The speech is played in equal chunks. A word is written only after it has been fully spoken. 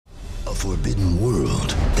forbidden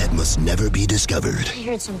world that must never be discovered. I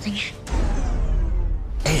heard something.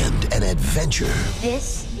 And an adventure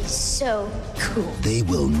This is so cool. they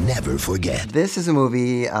will never forget. This is a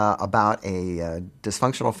movie about a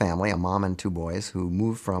dysfunctional family, a mom and two boys, who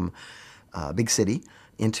moved from a big city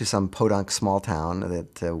into some podunk small town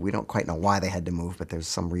that we don't quite know why they had to move, but there's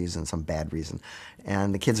some reason, some bad reason.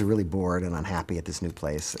 And the kids are really bored and unhappy at this new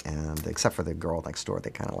place, and except for the girl next door,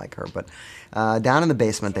 they kind of like her. But down in the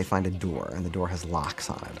basement, they find a door, and the door has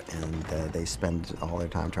locks on it. And they spend all their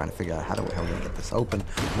time trying to figure out how are we going to get this open,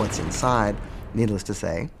 what's inside. Needless to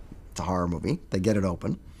say, it's a horror movie. They get it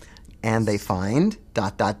open, and they find ...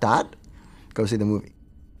 Go see the movie.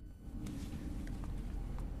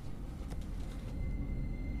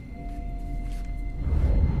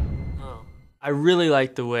 I really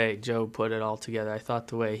liked the way Joe put it all together. I thought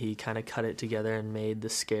the way he kind of cut it together and made the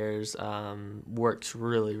scares worked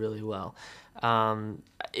really, really well.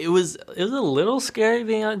 It was a little scary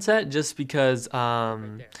being on set just because,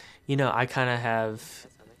 you know, I kind of have,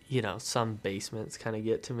 you know, some basements kind of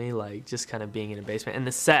get to me, like just kind of being in a basement. And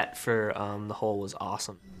the set for the hole was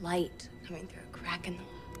awesome. Light coming through a crack in the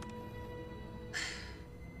wall.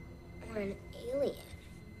 Or an alien.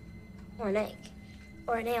 Or an egg.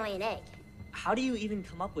 Or an alien egg. How do you even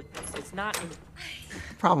come up with this? It's not.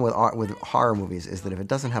 The problem with horror movies is that if it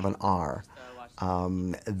doesn't have an R,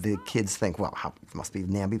 the kids think, well, it must be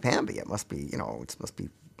namby-pamby. It must be, you know, it must be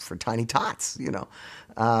for tiny tots, you know.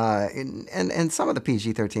 And some of the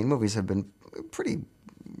PG-13 movies have been pretty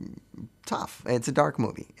tough. It's a dark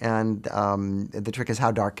movie, and the trick is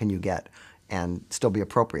how dark can you get and still be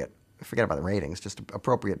appropriate. Forget about the ratings, just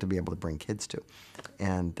appropriate to be able to bring kids to.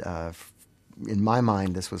 And in my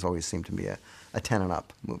mind, this was always seemed to be a 10 and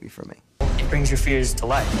up movie for me. It brings your fears to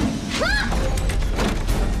life.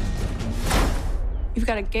 You've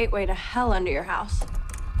got a gateway to hell under your house.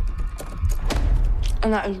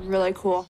 And that is really cool.